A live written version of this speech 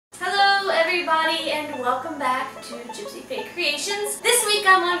welcome back to Gypsyfae Creations. This week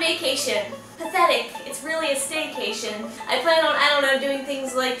I'm on vacation. Pathetic. It's really a staycation. I plan on, I don't know, doing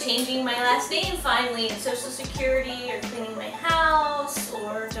things like changing my last name finally in Social Security, or cleaning my house,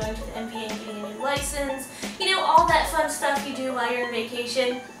 or going to the MBA and getting a new license. You know, all that fun stuff you do while you're on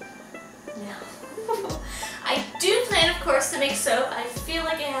vacation. No. I do plan, of course, to make soap. I feel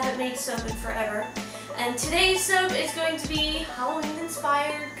like I haven't made soap in forever. And today's soap is going to be Halloween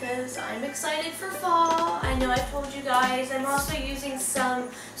inspired because I'm excited for fall. I know I've told you guys. I'm also using some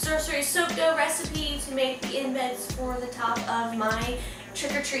Sorcery Soap Dough recipe to make the embeds for the top of my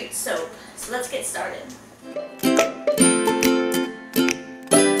trick-or-treat soap. So let's get started.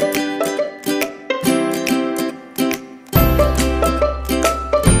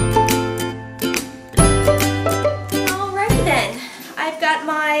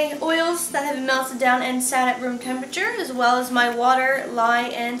 My oils that have been melted down and sat at room temperature, as well as my water, lye,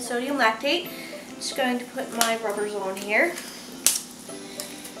 and sodium lactate. Just going to put my rubbers on here.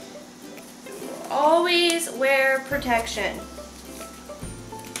 Always wear protection.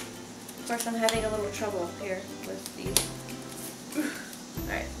 Of course, I'm having a little trouble here with these.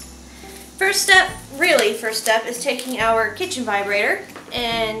 Alright. First step is taking our kitchen vibrator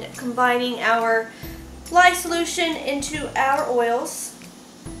and combining our lye solution into our oils.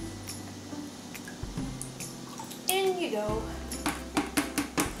 In you go.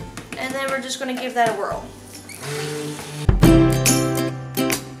 And then we're just going to give that a whirl.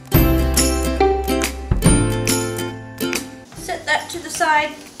 Set that to the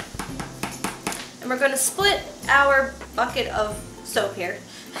side. And we're going to split our bucket of soap here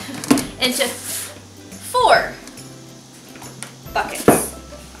into 4 buckets.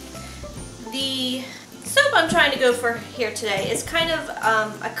 The soap I'm trying to go for here today is kind of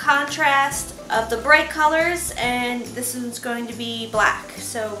a contrast of the bright colors, and this one's going to be black,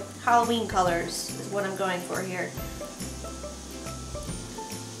 so Halloween colors is what I'm going for here.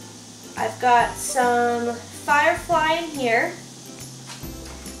 I've got some Firefly in here,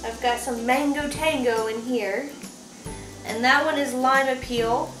 I've got some Mango Tango in here, and that one is Lime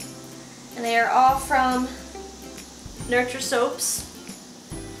Appeal, and they are all from Nurture Soaps.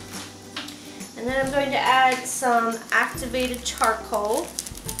 And then I'm going to add some activated charcoal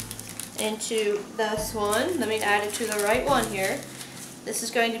into this one. Let me add it to the right one here. This is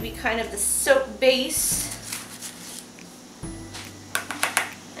going to be kind of the soap base.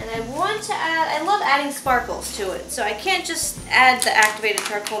 And I want to add, I love adding sparkles to it, so I can't just add the activated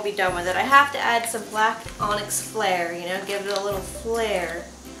charcoal and be done with it. I have to add some black onyx flare, you know, give it a little flair.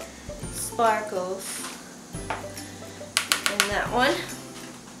 Sparkles. And that one.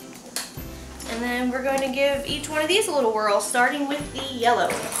 And then we're going to give each one of these a little whirl, starting with the yellow.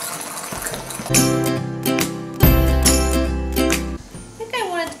 I think I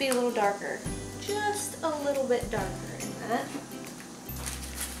want it to be a little darker. Just a little bit darker in that.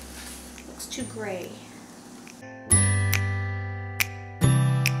 Looks too gray.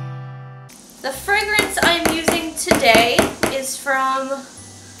 The fragrance I'm using today is from,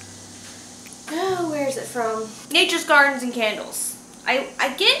 where is it from? Nature's Gardens and Candles.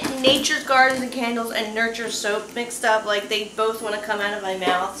 I get Nature's Gardens and Candles and Nurture Soap mixed up, like they both want to come out of my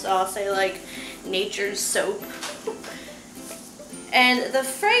mouth, so I'll say like Nature's Soap. And the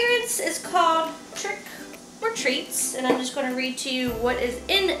fragrance is called Trick or Treats, and I'm just going to read to you what is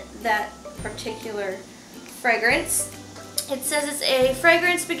in that particular fragrance. It says it's a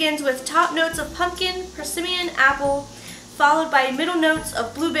fragrance begins with top notes of pumpkin, persimmon, apple, followed by middle notes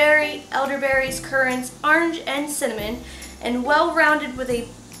of blueberry, elderberries, currants, orange, and cinnamon, and well-rounded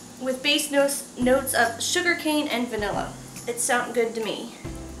with base notes of sugarcane and vanilla. It sounded good to me.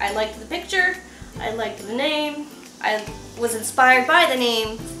 I liked the picture, I liked the name, I was inspired by the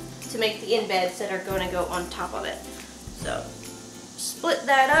name to make the embeds that are going to go on top of it. So, split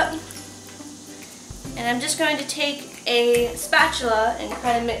that up, and I'm just going to take a spatula and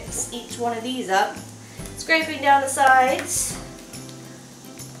kind of mix each one of these up, scraping down the sides.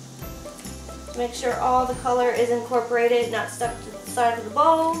 Make sure all the color is incorporated, not stuck to the side of the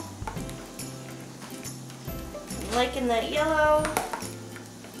bowl. I'm liking that yellow.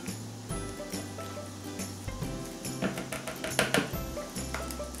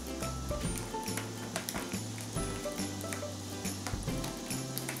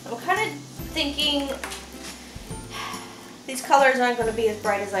 I'm kind of thinking these colors aren't going to be as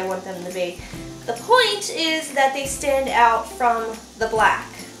bright as I want them to be. The point is that they stand out from the black.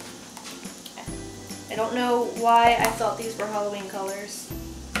 I don't know why I thought these were Halloween colors.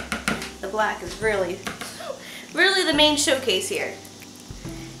 The black is really the main showcase here.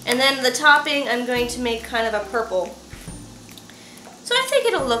 And then the topping, I'm going to make kind of a purple. So I think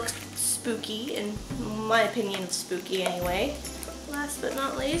it'll look spooky, in my opinion of spooky anyway. Last but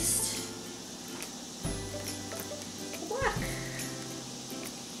not least, black.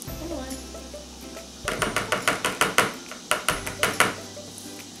 Anyway.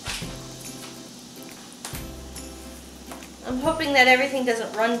 I'm hoping that everything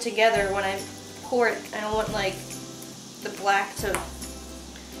doesn't run together when I pour it. I don't want like the black to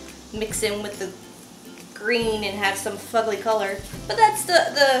mix in with the green and have some fugly color. But that's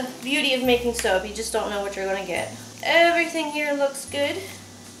the beauty of making soap. You just don't know what you're gonna get. Everything here looks good.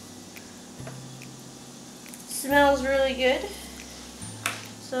 Smells really good.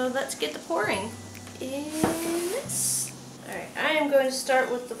 So let's get the pouring in this. Alright, I am going to start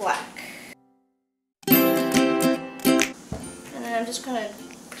with the black. And then I'm just kind of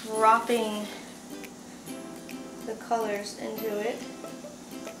dropping the colors into it.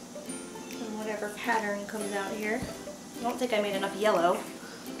 And whatever pattern comes out here. I don't think I made enough yellow.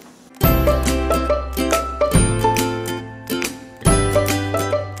 I'm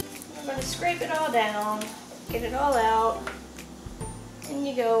going to scrape it all down, get it all out, and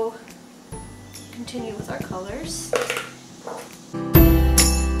you go continue with our colors.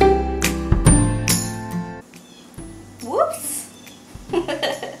 Whoops!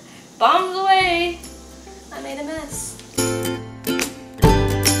 Bombs away! I made a mess.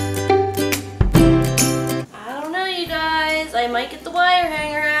 I don't know, you guys. I might get the wire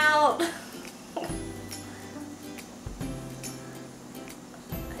hanger out.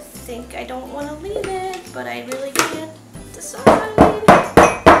 I think I don't want to leave it, but I really can't decide.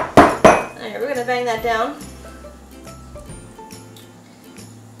 Alright, we're gonna bang that down.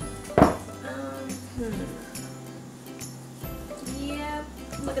 Yep,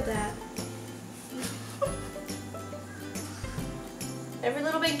 look at that. Every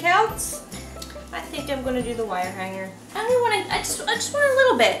little bit counts. I think I'm gonna do the wire hanger. I don't want to. I just want a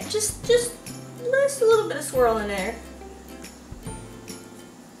little bit. Just a little bit of swirl in there.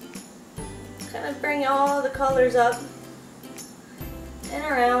 Kind of bring all the colors up and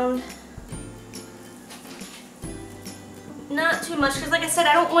around. Not too much, because like I said,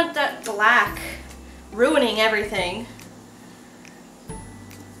 I don't want that black ruining everything.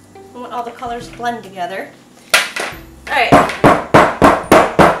 I want all the colors to blend together. Alright.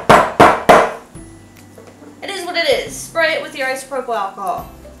 It is what it is. Spray it with your isopropyl alcohol.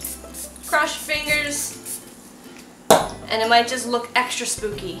 Cross your fingers, and it might just look extra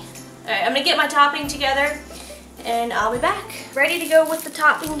spooky. Alright, I'm going to get my topping together, and I'll be back. Ready to go with the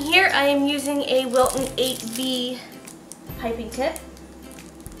topping here. I am using a Wilton 8V piping tip.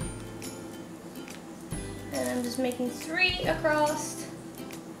 And I'm just making 3 across.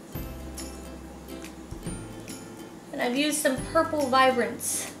 And I've used some Purple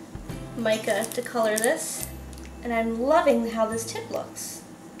Vibrance mica to color this. And I'm loving how this tip looks.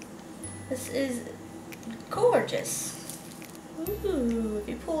 This is gorgeous. Ooh, if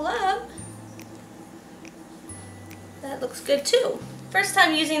you pull up, that looks good too. First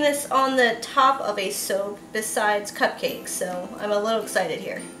time using this on the top of a soap besides cupcakes, so I'm a little excited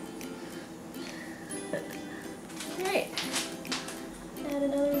here. Alright, add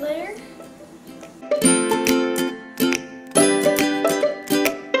another layer.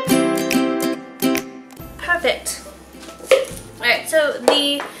 Perfect. Alright, so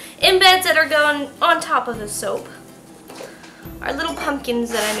the embeds that are going on top of the soap are little pumpkins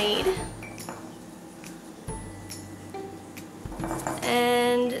that I made.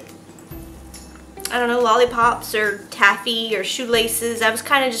 And I don't know, lollipops or taffy or shoelaces. I was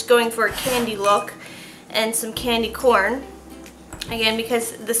kind of just going for a candy look and some candy corn. Again,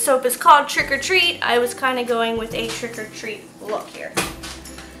 because the soap is called Trick or Treat, I was kind of going with a trick or treat look here.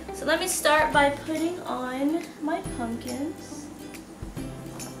 So let me start by putting on my pumpkins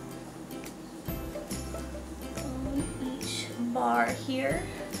on each bar here,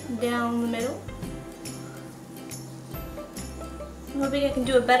 down the middle. I'm hoping I can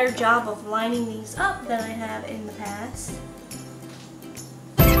do a better job of lining these up than I have in the past.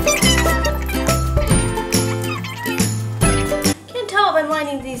 Can't tell if I'm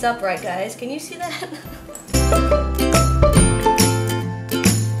lining these up right, guys. Can you see that?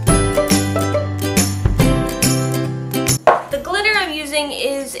 The glitter I'm using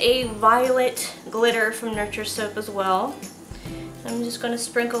is a violet glitter from Nurture Soap as well. I'm just going to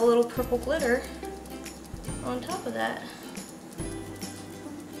sprinkle a little purple glitter on top of that.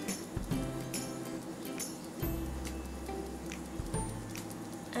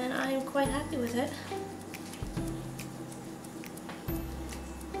 And I'm quite happy with it.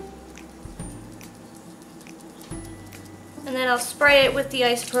 And then I'll spray it with the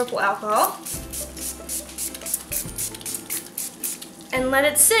isopropyl alcohol and let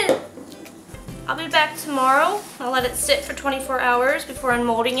it sit I'll be back tomorrow. I'll let it sit for 24 hours before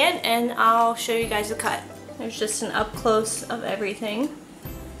unmolding it, and I'll show you guys the cut. There's just an up close of everything.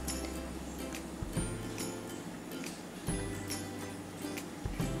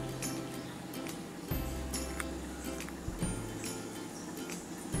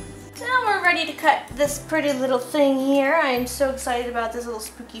 Now we're ready to cut this pretty little thing here. I am so excited about this little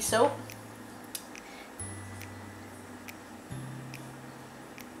spooky soap.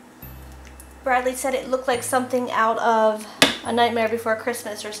 Bradley said it looked like something out of A Nightmare Before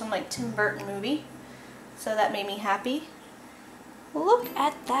Christmas or some like Tim Burton movie. So that made me happy. Look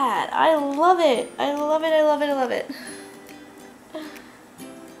at that. I love it. I love it. I love it. I love it.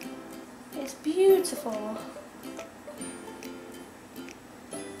 It's beautiful.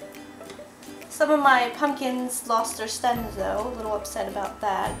 Some of my pumpkins lost their stems though. A little upset about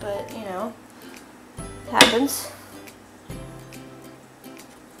that, but you know, it happens.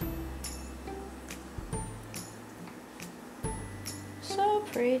 So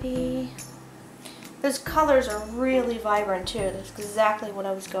pretty. Those colors are really vibrant too. That's exactly what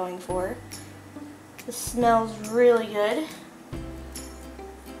I was going for. This smells really good.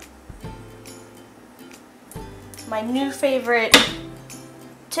 My new favorite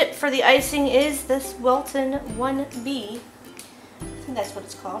tip for the icing is this Wilton 1B. I think that's what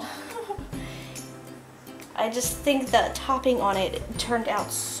it's called. I just think the topping on it turned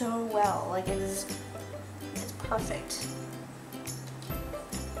out so well. Like it's perfect.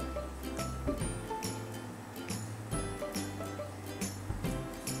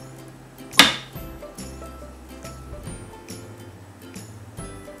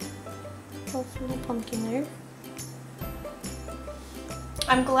 Little pumpkin there.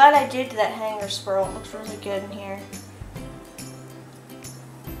 I'm glad I did that hanger swirl. It looks really good in here.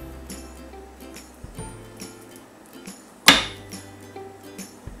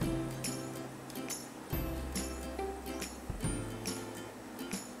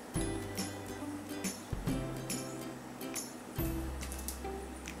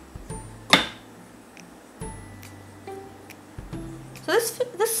 So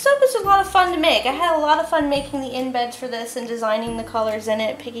this soap is a lot of fun to make. I had a lot of fun making the embeds for this and designing the colors in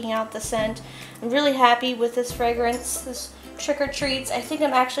it, picking out the scent. I'm really happy with this fragrance, this Trick or Treats. I think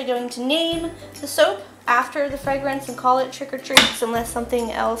I'm actually going to name the soap after the fragrance and call it Trick or Treats unless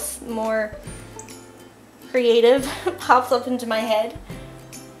something else more creative pops up into my head.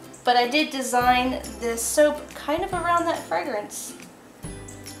 But I did design this soap kind of around that fragrance,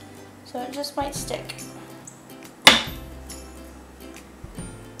 so it just might stick.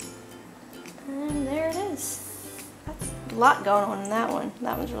 And there it is. That's a lot going on in that one.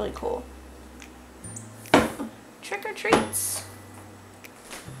 That one's really cool. Trick or Treats.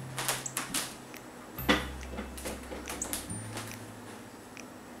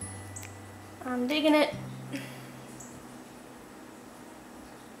 I'm digging it.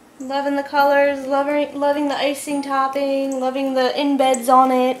 Loving the colors, loving the icing topping, loving the embeds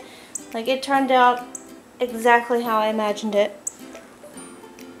on it. Like, it turned out exactly how I imagined it.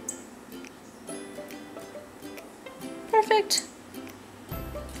 Perfect.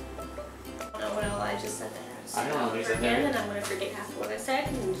 I don't know what all I just said there. I don't know what you said again, there. and I'm going to forget half of what I said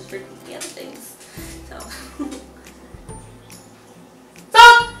and just repeat the other things. So.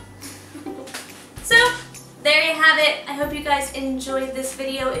 So, there you have it. I hope you guys enjoyed this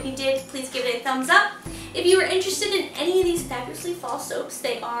video. If you did, please give it a thumbs up. If you are interested in any of these fabulously fall soaps,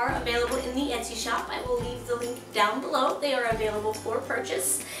 they are available in the Etsy shop. I will leave the link down below. They are available for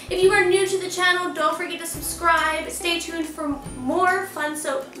purchase. If you are new to the channel, don't forget to subscribe. Stay tuned for more fun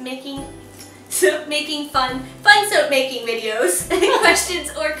soap making videos. Any questions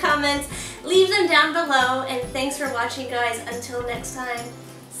or comments, leave them down below. And thanks for watching, guys. Until next time,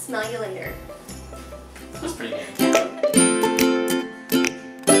 smell you later. That's pretty good.